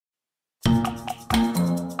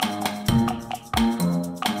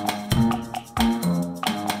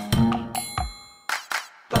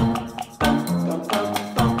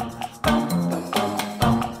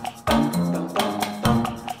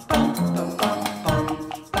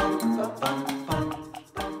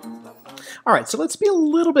All right, so let's be a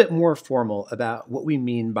little bit more formal about what we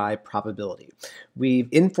mean by probability. We've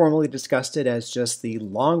informally discussed it as just the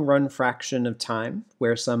long-run fraction of time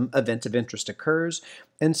where some event of interest occurs.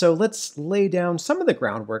 And so let's lay down some of the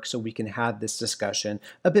groundwork so we can have this discussion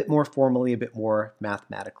a bit more formally, a bit more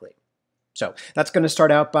mathematically. So that's going to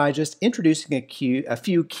start out by just introducing a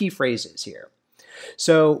few key phrases here.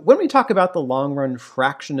 So when we talk about the long-run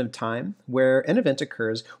fraction of time where an event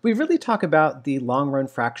occurs, we really talk about the long-run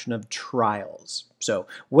fraction of trials. So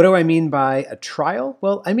what do I mean by a trial?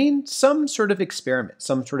 Well, I mean some sort of experiment,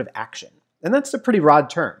 some sort of action. And that's a pretty broad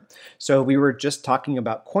term. So we were just talking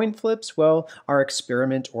about coin flips. Well, our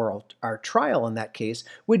experiment or our trial in that case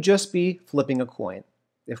would just be flipping a coin.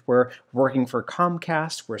 If we're working for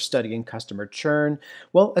Comcast, we're studying customer churn,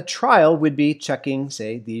 well, a trial would be checking,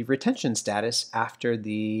 say, the retention status after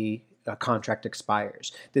the contract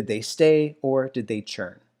expires. Did they stay or did they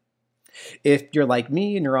churn? If you're like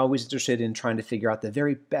me and you're always interested in trying to figure out the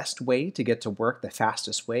very best way to get to work, the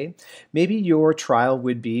fastest way, maybe your trial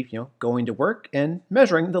would be, going to work and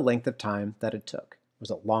measuring the length of time that it took. Was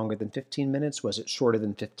it longer than 15 minutes? Was it shorter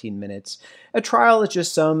than 15 minutes? A trial is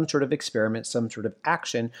just some sort of experiment, some sort of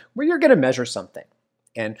action where you're going to measure something.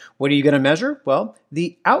 And what are you going to measure? Well,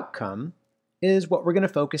 the outcome is what we're going to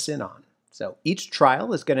focus in on. So each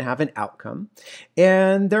trial is going to have an outcome,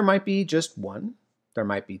 and there might be just one, there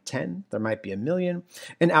might be 10, there might be a million.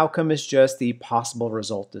 An outcome is just the possible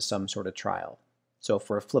result of some sort of trial. So if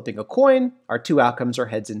we're flipping a coin, our two outcomes are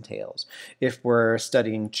heads and tails. If we're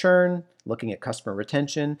studying churn, looking at customer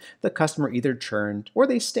retention, the customer either churned or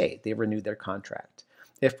they stayed, they renewed their contract.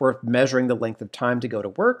 If we're measuring the length of time to go to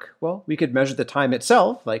work, well, we could measure the time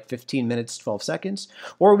itself, like 15 minutes, 12 seconds,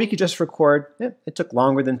 or we could just record, it took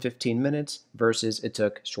longer than 15 minutes versus it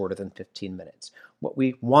took shorter than 15 minutes. What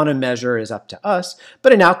we want to measure is up to us,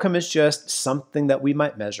 but an outcome is just something that we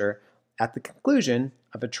might measure at the conclusion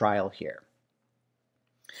of a trial here.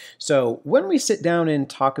 So when we sit down and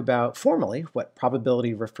talk about formally what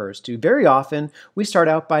probability refers to, very often we start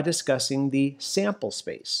out by discussing the sample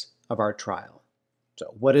space of our trial.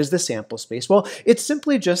 So what is the sample space? Well, it's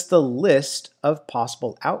simply just the list of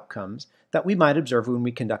possible outcomes that we might observe when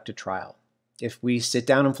we conduct a trial. If we sit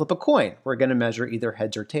down and flip a coin, we're going to measure either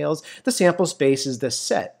heads or tails. The sample space is the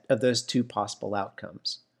set of those two possible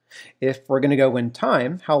outcomes. If we're going to go in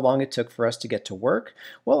time, how long it took for us to get to work,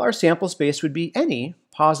 well, our sample space would be any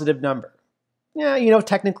positive number. Yeah,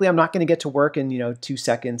 technically I'm not going to get to work in, 2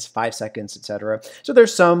 seconds, 5 seconds, etc. So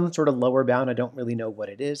there's some sort of lower bound. I don't really know what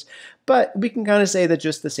it is, but we can kind of say that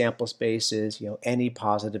just the sample space is, any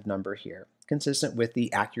positive number here, consistent with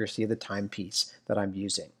the accuracy of the timepiece that I'm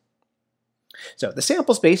using. So the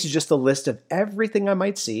sample space is just a list of everything I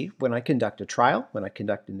might see when I conduct a trial, when I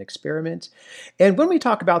conduct an experiment. And when we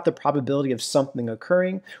talk about the probability of something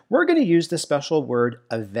occurring, we're going to use the special word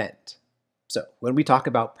event. So when we talk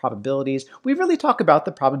about probabilities, we really talk about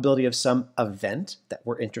the probability of some event that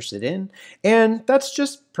we're interested in. And that's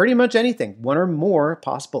just pretty much anything, one or more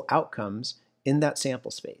possible outcomes in that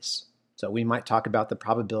sample space. So we might talk about the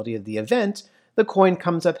probability of the event, the coin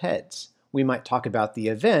comes up heads. We might talk about the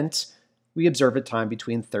event, we observe a time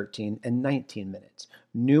between 13 and 19 minutes.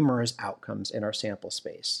 Numerous outcomes in our sample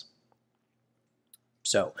space.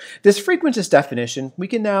 So this frequentist definition, we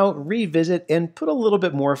can now revisit and put a little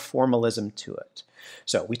bit more formalism to it.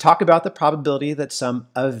 So we talk about the probability that some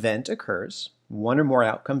event occurs, one or more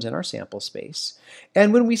outcomes in our sample space.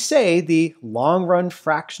 And when we say the long-run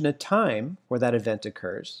fraction of time where that event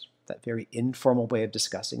occurs, that very informal way of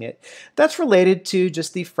discussing it, that's related to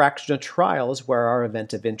just the fraction of trials where our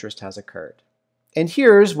event of interest has occurred. And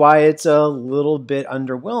here's why it's a little bit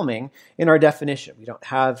underwhelming in our definition. We don't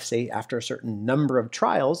have, say, after a certain number of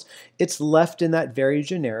trials, it's left in that very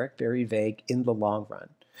generic, very vague, in the long run.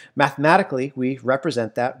 Mathematically, we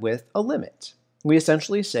represent that with a limit. We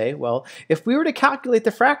essentially say, well, if we were to calculate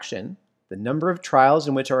the fraction, the number of trials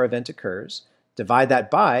in which our event occurs, divide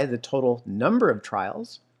that by the total number of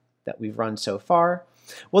trials that we've run so far,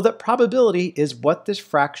 well, the probability is what this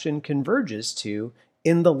fraction converges to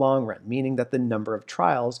in the long run, meaning that the number of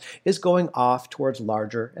trials is going off towards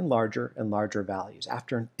larger and larger and larger values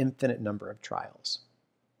after an infinite number of trials.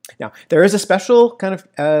 Now, there is a special kind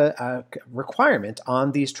of requirement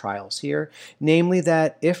on these trials here, namely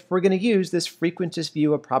that if we're going to use this frequentist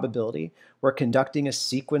view of probability, we're conducting a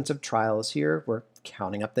sequence of trials here, we're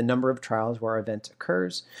counting up the number of trials where our event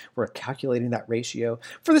occurs, we're calculating that ratio.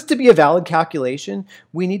 For this to be a valid calculation,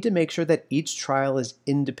 we need to make sure that each trial is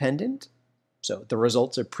independent. So the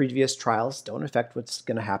results of previous trials don't affect what's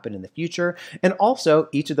going to happen in the future, and also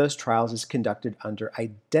each of those trials is conducted under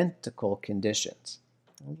identical conditions.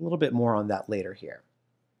 A little bit more on that later here.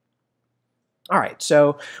 All right,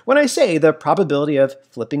 so when I say the probability of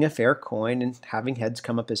flipping a fair coin and having heads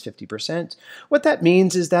come up as 50%, what that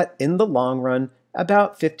means is that in the long run,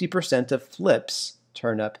 about 50% of flips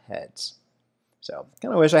turn up heads. So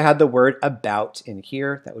kind of wish I had the word about in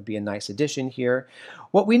here. That would be a nice addition here.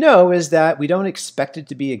 What we know is that we don't expect it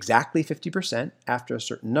to be exactly 50% after a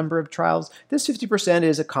certain number of trials. This 50%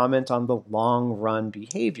 is a comment on the long run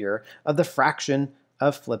behavior of the fraction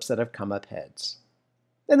of flips that have come up heads.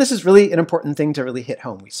 And this is really an important thing to really hit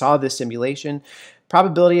home. We saw this simulation.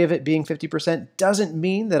 Probability of it being 50% doesn't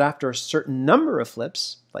mean that after a certain number of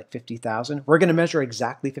flips, like 50,000, we're going to measure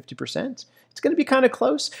exactly 50%. It's going to be kind of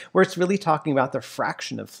close, where it's really talking about the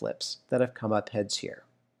fraction of flips that have come up heads here.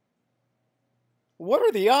 What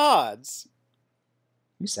are the odds?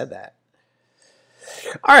 You said that.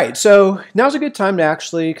 All right, so now's a good time to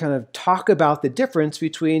actually kind of talk about the difference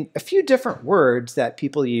between a few different words that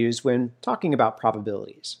people use when talking about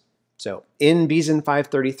probabilities. So in Bayesian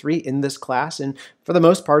 533 in this class, and for the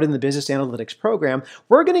most part in the business analytics program,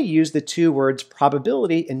 we're going to use the two words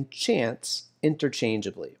probability and chance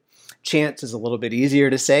interchangeably. Chance is a little bit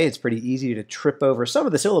easier to say. It's pretty easy to trip over some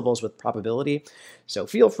of the syllables with probability. So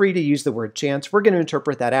feel free to use the word chance. We're going to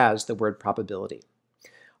interpret that as the word probability.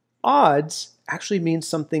 Odds actually means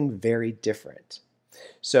something very different.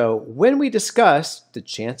 So when we discuss the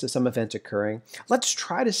chance of some event occurring, let's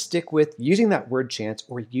try to stick with using that word chance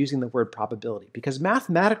or using the word probability, because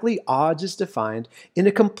mathematically odds is defined in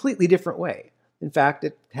a completely different way. In fact,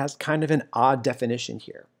 it has kind of an odd definition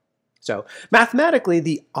here. So mathematically,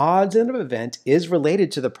 the odds of an event is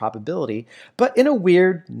related to the probability, but in a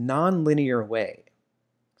weird, non-linear way.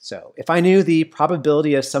 So if I knew the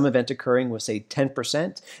probability of some event occurring was, say,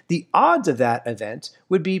 10%, the odds of that event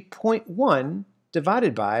would be 0.1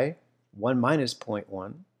 divided by 1 minus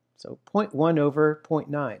 0.1, so 0.1 over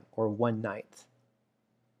 0.9, or 1/9.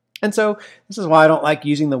 And so this is why I don't like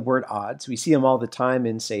using the word odds. We see them all the time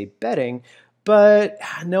in, say, betting, but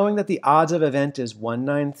knowing that the odds of event is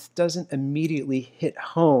 1/9 doesn't immediately hit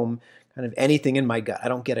home kind of anything in my gut. I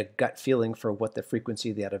don't get a gut feeling for what the frequency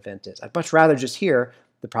of that event is. I'd much rather just hear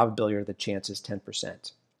the probability or the chance is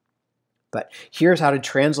 10%. But here's how to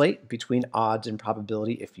translate between odds and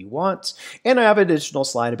probability if you want. And I have an additional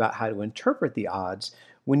slide about how to interpret the odds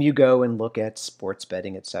when you go and look at sports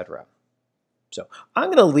betting, etc. So I'm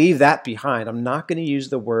going to leave that behind. I'm not going to use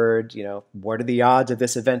the word, what are the odds of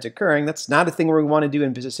this event occurring? That's not a thing we want to do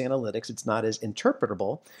in business analytics. It's not as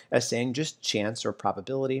interpretable as saying just chance or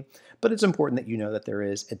probability, but it's important that you know that there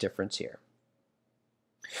is a difference here.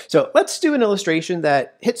 So let's do an illustration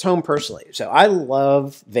that hits home personally. So I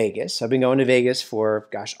love Vegas. I've been going to Vegas for,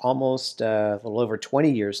 almost a little over 20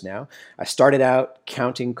 years now. I started out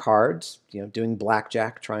counting cards, doing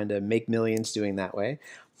blackjack, trying to make millions doing that way.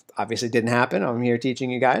 Obviously didn't happen. I'm here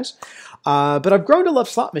teaching you guys. But I've grown to love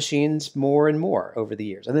slot machines more and more over the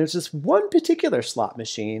years. And there's this one particular slot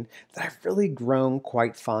machine that I've really grown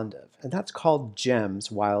quite fond of. And that's called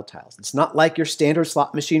Gems Wild Tiles. It's not like your standard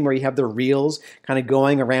slot machine where you have the reels kind of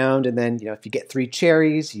going around and then, if you get 3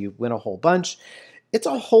 cherries, you win a whole bunch. It's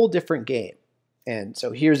a whole different game. And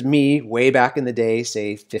so here's me way back in the day,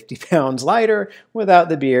 say 50 pounds lighter, without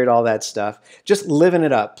the beard, all that stuff, just living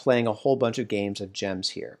it up, playing a whole bunch of games of gems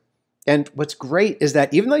here. And what's great is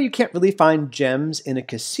that even though you can't really find gems in a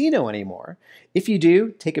casino anymore, if you do,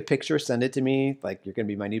 take a picture, send it to me, like you're going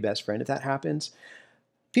to be my new best friend if that happens.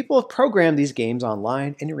 People have programmed these games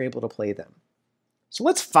online and you're able to play them. So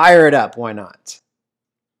let's fire it up, why not?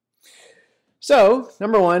 So,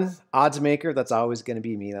 number 1, odds maker, that's always going to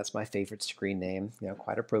be me. That's my favorite screen name,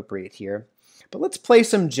 quite appropriate here. But let's play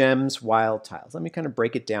some Gems Wild Tiles. Let me kind of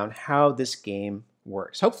break it down how this game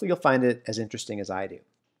works. Hopefully you'll find it as interesting as I do.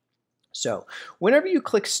 So, whenever you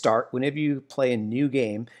click start, whenever you play a new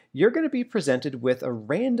game, you're going to be presented with a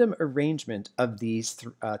random arrangement of these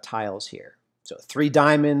tiles here. So 3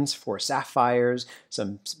 diamonds, 4 sapphires,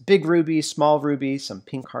 some big rubies, small rubies, some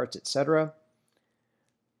pink hearts, etc.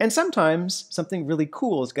 And sometimes something really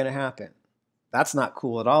cool is going to happen. That's not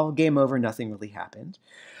cool at all. Game over, nothing really happened.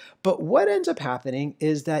 But what ends up happening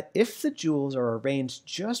is that if the jewels are arranged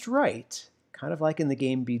just right, kind of like in the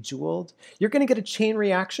game Bejeweled, you're going to get a chain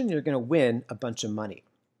reaction. You're going to win a bunch of money.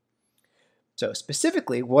 So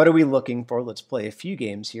specifically, what are we looking for? Let's play a few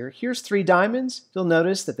games here. Here's 3 diamonds. You'll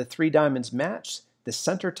notice that the 3 diamonds match. The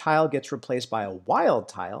center tile gets replaced by a wild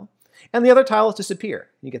tile, and the other tiles disappear.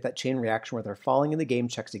 You get that chain reaction where they're falling, and the game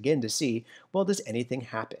checks again to see, well, does anything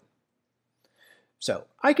happen? So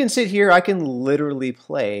I can sit here, I can literally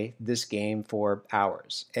play this game for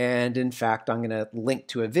hours. And in fact, I'm going to link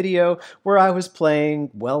to a video where I was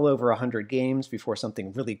playing well over 100 games before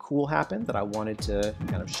something really cool happened that I wanted to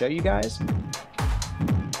kind of show you guys.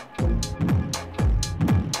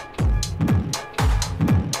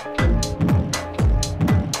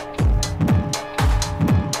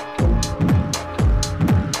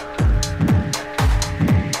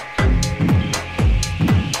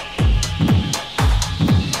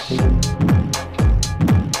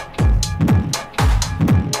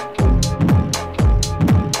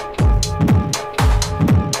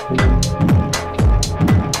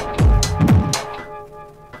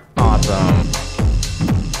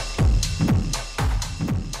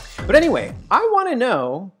 But anyway, I want to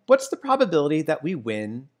know, what's the probability that we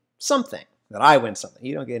win something, that I win something?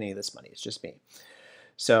 You don't get any of this money, it's just me.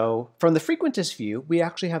 So from the frequentist view, we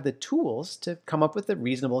actually have the tools to come up with a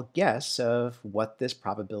reasonable guess of what this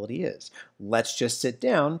probability is. Let's just sit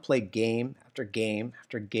down, play game after game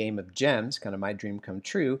after game of gems, kind of my dream come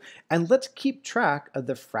true, and let's keep track of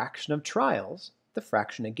the fraction of trials, the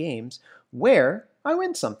fraction of games, where I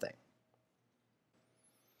win something.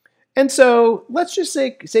 And so let's just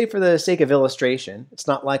say for the sake of illustration, it's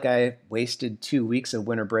not like I wasted 2 weeks of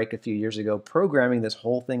winter break a few years ago programming this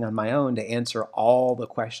whole thing on my own to answer all the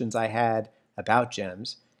questions I had about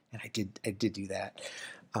gems. And I did do that.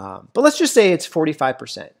 But let's just say it's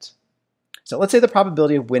 45%. So let's say the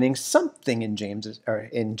probability of winning something in gems is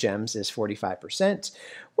 45%.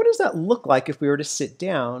 What does that look like if we were to sit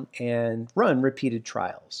down and run repeated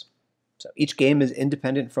trials? So each game is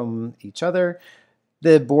independent from each other.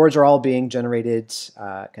 The boards are all being generated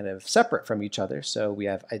kind of separate from each other. So we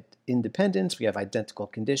have independence, we have identical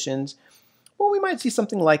conditions. Well, we might see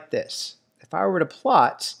something like this. If I were to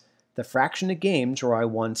plot the fraction of games where I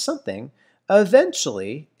won something,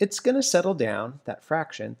 eventually it's going to settle down, that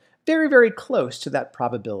fraction, very, very close to that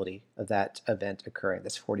probability of that event occurring,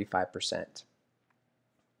 that's 45%.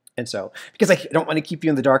 And so, because I don't want to keep you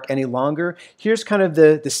in the dark any longer, here's kind of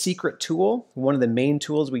the secret tool, one of the main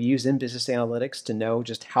tools we use in business analytics to know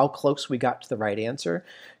just how close we got to the right answer.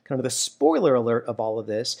 Kind of the spoiler alert of all of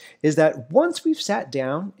this is that once we've sat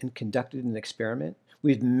down and conducted an experiment,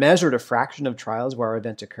 we've measured a fraction of trials where our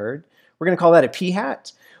event occurred, we're going to call that a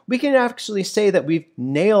p-hat, we can actually say that we've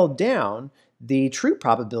nailed down the true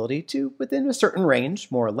probability to within a certain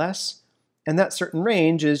range, more or less. And that certain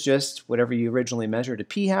range is just whatever you originally measured, a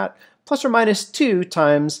p-hat, plus or minus 2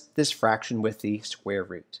 times this fraction with the square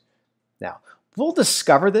root. Now, we'll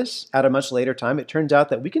discover this at a much later time. It turns out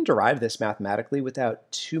that we can derive this mathematically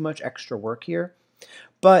without too much extra work here.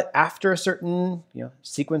 But after a certain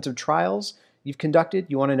sequence of trials you've conducted,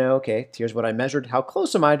 you want to know, okay, here's what I measured. How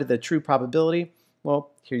close am I to the true probability? Well,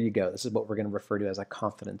 here you go. This is what we're going to refer to as a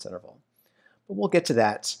confidence interval. But we'll get to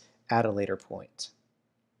that at a later point.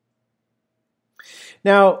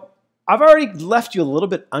 Now, I've already left you a little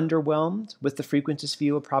bit underwhelmed with the frequentist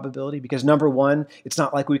view of probability because number one, it's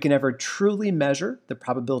not like we can ever truly measure the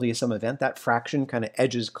probability of some event. That fraction kind of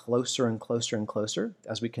edges closer and closer and closer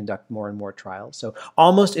as we conduct more and more trials. So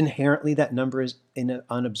almost inherently that number is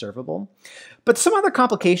unobservable. But some other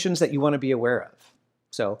complications that you want to be aware of.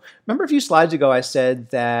 So remember a few slides ago I said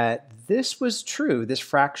that this was true, this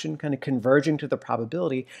fraction kind of converging to the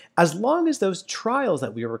probability, as long as those trials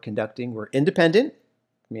that we were conducting were independent,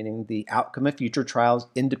 meaning the outcome of future trials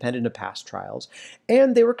independent of past trials,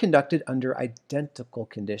 and they were conducted under identical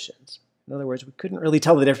conditions. In other words, we couldn't really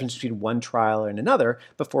tell the difference between one trial and another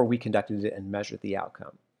before we conducted it and measured the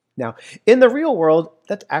outcome. Now, in the real world,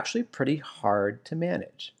 that's actually pretty hard to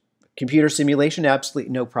manage. Computer simulation,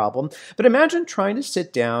 absolutely no problem. But imagine trying to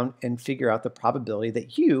sit down and figure out the probability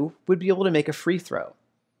that you would be able to make a free throw.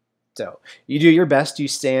 So you do your best, you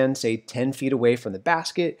stand, say, 10 feet away from the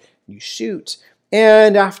basket, you shoot,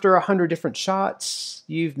 and after 100 different shots,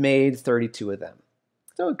 you've made 32 of them.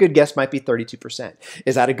 So a good guess might be 32%.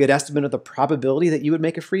 Is that a good estimate of the probability that you would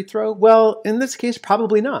make a free throw? Well, in this case,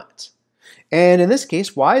 probably not. And in this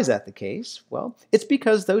case, why is that the case? Well, it's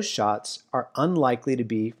because those shots are unlikely to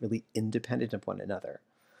be really independent of one another.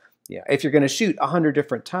 If you're going to shoot 100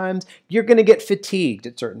 different times, you're going to get fatigued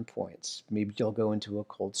at certain points. Maybe you'll go into a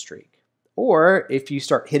cold streak. Or if you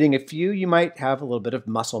start hitting a few, you might have a little bit of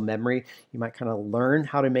muscle memory. You might kind of learn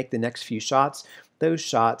how to make the next few shots. Those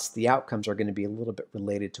shots, the outcomes are going to be a little bit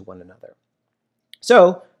related to one another.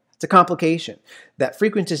 So it's a complication. That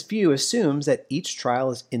frequentist view assumes that each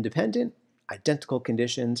trial is independent, identical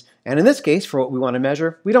conditions, and in this case, for what we want to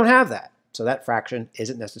measure, we don't have that. So that fraction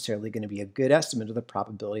isn't necessarily going to be a good estimate of the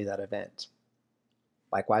probability of that event.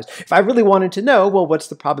 Likewise, if I really wanted to know, well, what's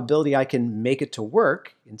the probability I can make it to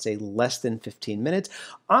work in, say, less than 15 minutes,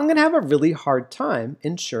 I'm going to have a really hard time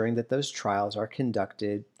ensuring that those trials are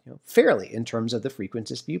conducted fairly in terms of the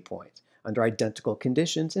frequentist viewpoint, under identical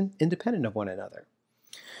conditions and independent of one another.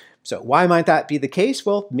 So why might that be the case?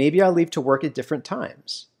 Well, maybe I leave to work at different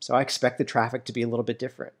times, so I expect the traffic to be a little bit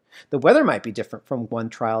different. The weather might be different from one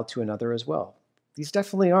trial to another as well. These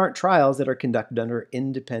definitely aren't trials that are conducted under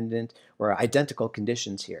independent or identical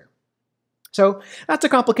conditions here. So that's a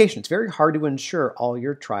complication. It's very hard to ensure all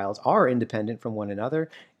your trials are independent from one another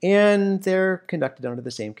and they're conducted under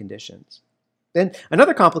the same conditions. Then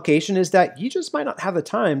another complication is that you just might not have the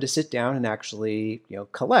time to sit down and actually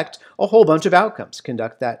collect a whole bunch of outcomes,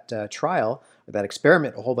 conduct that trial or that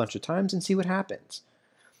experiment a whole bunch of times and see what happens.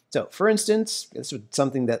 So for instance, this is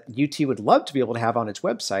something that UT would love to be able to have on its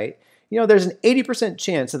website. There's an 80%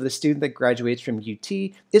 chance that the student that graduates from UT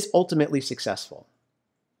is ultimately successful.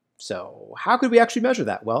 So how could we actually measure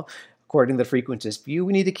that? Well, according to the frequentist view,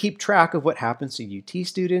 we need to keep track of what happens to UT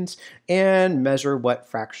students and measure what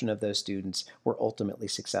fraction of those students were ultimately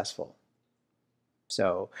successful.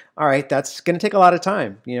 So, all right, that's going to take a lot of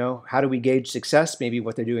time. How do we gauge success? Maybe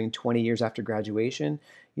what they're doing 20 years after graduation.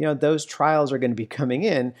 Those trials are going to be coming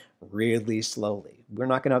in really slowly. We're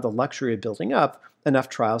not going to have the luxury of building up enough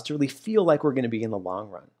trials to really feel like we're going to be in the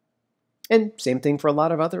long run. And same thing for a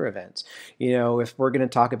lot of other events. If we're going to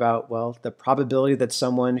talk about, well, the probability that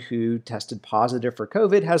someone who tested positive for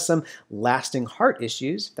COVID has some lasting heart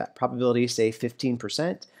issues, that probability, say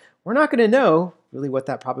 15%, we're not going to know really what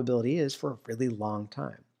that probability is for a really long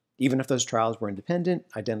time. Even if those trials were independent,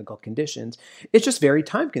 identical conditions, it's just very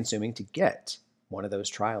time consuming to get one of those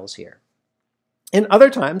trials here. And other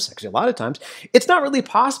times, actually a lot of times, it's not really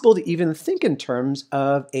possible to even think in terms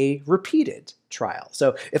of a repeated trial.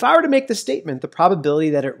 So if I were to make the statement, the probability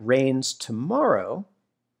that it rains tomorrow,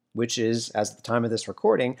 which is, as at the time of this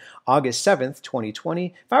recording, August 7th, 2020,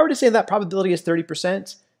 if I were to say that probability is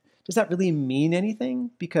 30%, does that really mean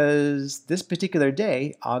anything? Because this particular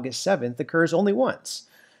day, August 7th, occurs only once.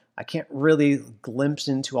 I can't really glimpse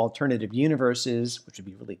into alternative universes, which would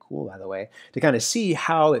be really cool, by the way, to kind of see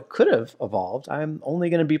how it could have evolved. I'm only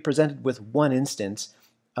going to be presented with one instance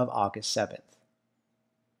of August 7th.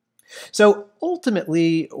 So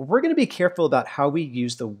ultimately, we're going to be careful about how we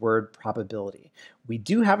use the word probability. We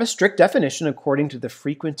do have a strict definition according to the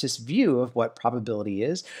frequentist view of what probability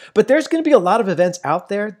is, but there's going to be a lot of events out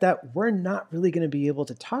there that we're not really going to be able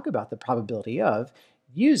to talk about the probability of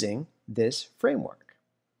using this framework.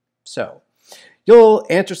 So you'll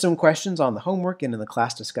answer some questions on the homework and in the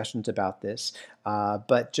class discussions about this,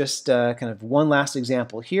 but just kind of one last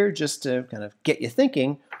example here just to kind of get you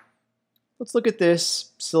thinking. Let's look at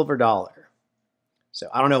this silver dollar. So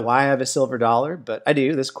I don't know why I have a silver dollar, but I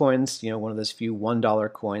do. This coin's one of those few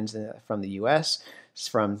 $1 coins from the US. It's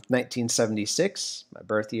from 1976, my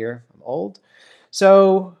birth year. I'm old.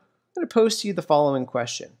 So I'm going to pose to you the following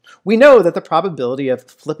question. We know that the probability of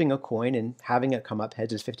flipping a coin and having it come up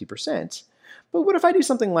heads is 50%, but what if I do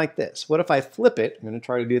something like this? What if I flip it? I'm going to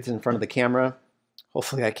try to do this in front of the camera.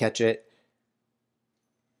 Hopefully I catch it.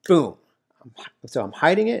 Boom. So I'm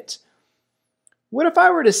hiding it. What if I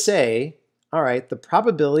were to say, all right, the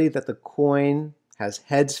probability that the coin has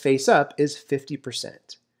heads face up is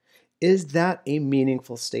 50%. Is that a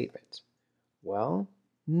meaningful statement? Well,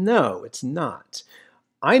 no, it's not.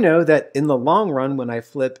 I know that in the long run, when I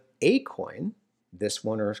flip a coin, this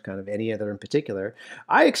one or kind of any other in particular,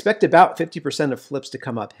 I expect about 50% of flips to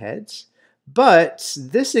come up heads. But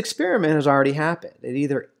this experiment has already happened. It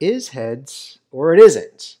either is heads or it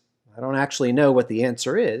isn't. I don't actually know what the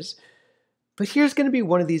answer is. But here's going to be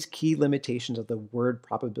one of these key limitations of the word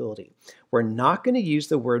probability. We're not going to use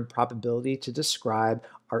the word probability to describe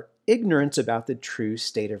our ignorance about the true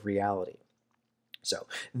state of reality. So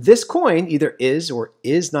this coin either is or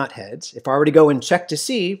is not heads. If I were to go and check to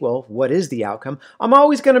see, well, what is the outcome? I'm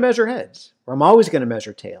always going to measure heads, or I'm always going to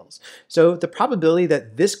measure tails. So the probability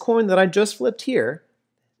that this coin that I just flipped here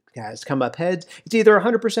has come up heads, it's either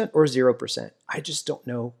 100% or 0%. I just don't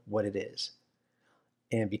know what it is.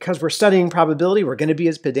 And because we're studying probability, we're going to be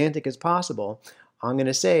as pedantic as possible. I'm going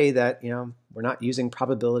to say that, we're not using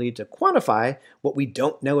probability to quantify what we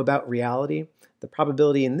don't know about reality. The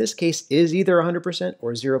probability in this case is either 100%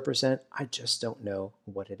 or 0%. I just don't know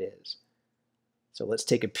what it is. So let's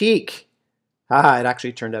take a peek. It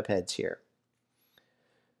actually turned up heads here.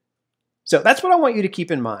 So that's what I want you to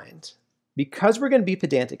keep in mind. Because we're going to be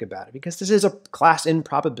pedantic about it, because this is a class in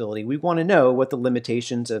probability, we want to know what the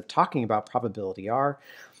limitations of talking about probability are.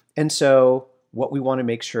 And so what we want to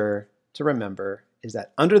make sure to remember is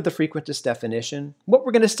that under the frequentist definition, what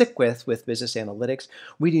we're going to stick with business analytics,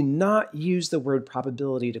 we do not use the word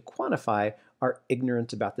probability to quantify our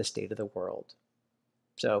ignorance about the state of the world.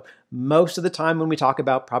 So most of the time when we talk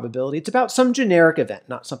about probability, it's about some generic event,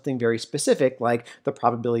 not something very specific like the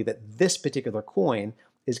probability that this particular coin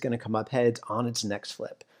is going to come up heads on its next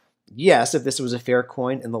flip. Yes, if this was a fair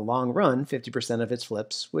coin in the long run, 50% of its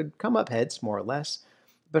flips would come up heads, more or less.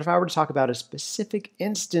 But if I were to talk about a specific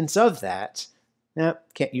instance of that,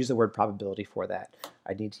 can't use the word probability for that.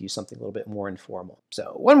 I need to use something a little bit more informal.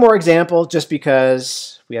 So one more example, just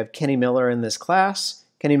because we have Kenny Miller in this class.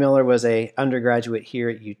 Kenny Miller was an undergraduate here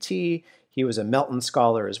at UT. He was a Melton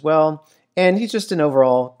Scholar as well. And he's just an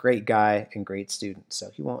overall great guy and great student.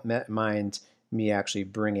 So he won't mind me actually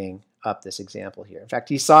bringing up this example here. In fact,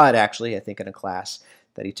 he saw it actually, I think, in a class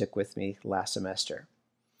that he took with me last semester.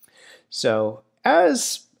 So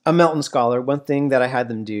as a Melton Scholar, one thing that I had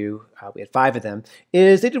them do, we had 5 of them,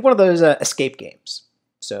 is they did one of those escape games.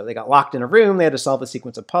 So they got locked in a room, they had to solve a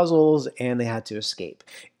sequence of puzzles, and they had to escape.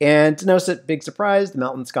 And to no big surprise, the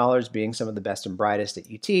Melton Scholars, being some of the best and brightest at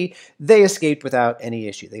UT, they escaped without any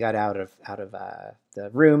issue. They got out of the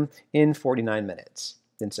room in 49 minutes.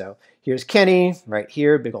 And so here's Kenny right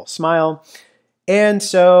here, big old smile. And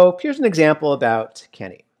so here's an example about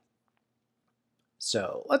Kenny.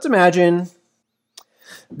 So let's imagine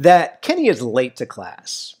that Kenny is late to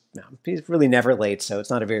class. Now, he's really never late, so it's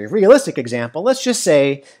not a very realistic example. Let's just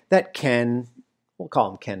say that Ken, we'll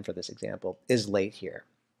call him Ken for this example, is late here.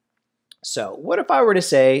 So what if I were to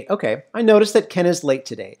say, okay, I noticed that Ken is late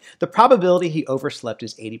today. The probability he overslept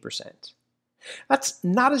is 80%. That's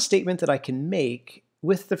not a statement that I can make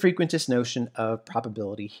with the frequentist notion of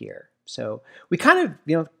probability here. So we kind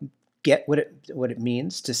of, get what it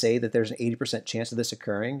means to say that there's an 80% chance of this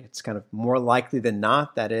occurring. It's kind of more likely than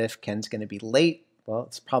not that if Ken's going to be late, well,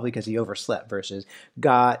 it's probably because he overslept versus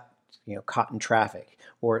got caught in traffic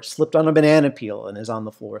or slipped on a banana peel and is on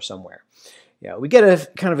the floor somewhere. We get a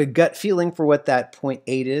kind of a gut feeling for what that 0.8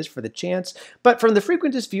 is for the chance, but from the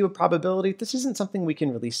frequentist view of probability, this isn't something we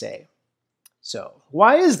can really say. So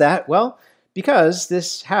why is that? Well, because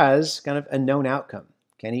this has kind of a known outcome.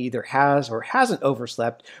 Kenny either has or hasn't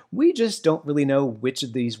overslept. We just don't really know which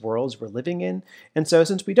of these worlds we're living in. And so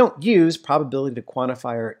since we don't use probability to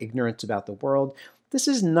quantify our ignorance about the world, this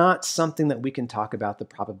is not something that we can talk about the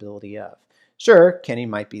probability of. Sure, Kenny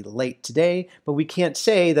might be late today, but we can't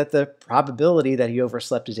say that the probability that he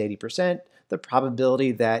overslept is 80%. The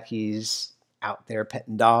probability that he's out there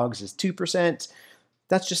petting dogs is 2%.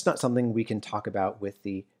 That's just not something we can talk about with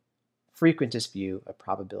the frequentist view of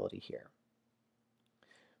probability here.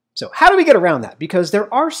 So how do we get around that? Because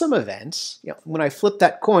there are some events, when I flipped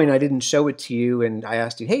that coin, I didn't show it to you and I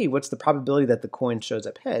asked you, hey, what's the probability that the coin shows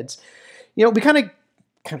up heads? We kind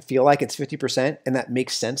of feel like it's 50% and that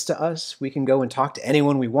makes sense to us. We can go and talk to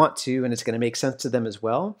anyone we want to and it's going to make sense to them as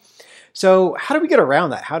well. So how do we get around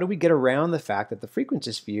that? How do we get around the fact that the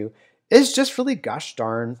frequentist view is just really gosh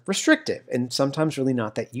darn restrictive and sometimes really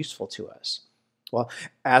not that useful to us? Well,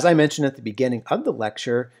 as I mentioned at the beginning of the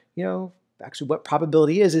lecture, actually what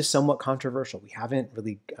probability is somewhat controversial. We haven't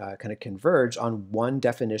really kind of converged on one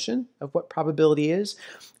definition of what probability is.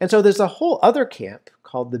 And so there's a whole other camp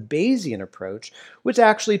called the Bayesian approach, which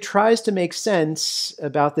actually tries to make sense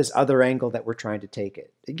about this other angle that we're trying to take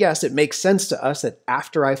it. Yes, it makes sense to us that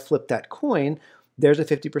after I flip that coin, there's a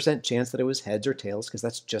 50% chance that it was heads or tails because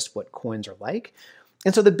that's just what coins are like.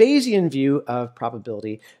 And so the Bayesian view of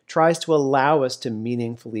probability tries to allow us to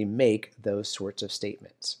meaningfully make those sorts of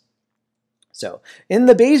statements. So in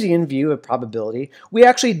the Bayesian view of probability, we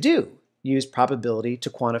actually do use probability to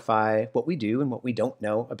quantify what we do and what we don't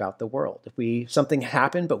know about the world. If something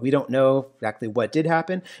happened, but we don't know exactly what did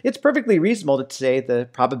happen, it's perfectly reasonable to say the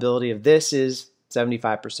probability of this is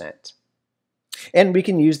 75%. And we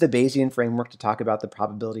can use the Bayesian framework to talk about the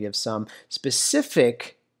probability of some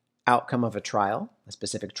specific outcome of a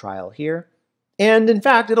specific trial here. And in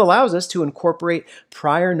fact, it allows us to incorporate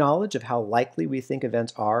prior knowledge of how likely we think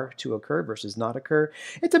events are to occur versus not occur.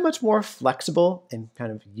 It's a much more flexible and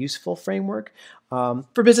kind of useful framework.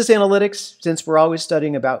 For business analytics, since we're always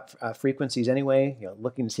studying about frequencies anyway,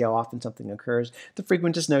 looking to see how often something occurs, the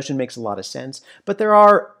frequentist notion makes a lot of sense. But there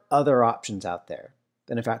are other options out there.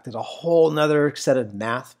 And in fact, there's a whole nother set of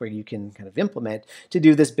math where you can kind of implement to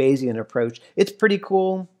do this Bayesian approach. It's pretty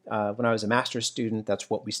cool. When I was a master's student, that's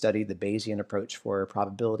what we studied, the Bayesian approach for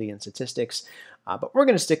probability and statistics. But we're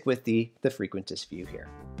going to stick with the frequentist view here.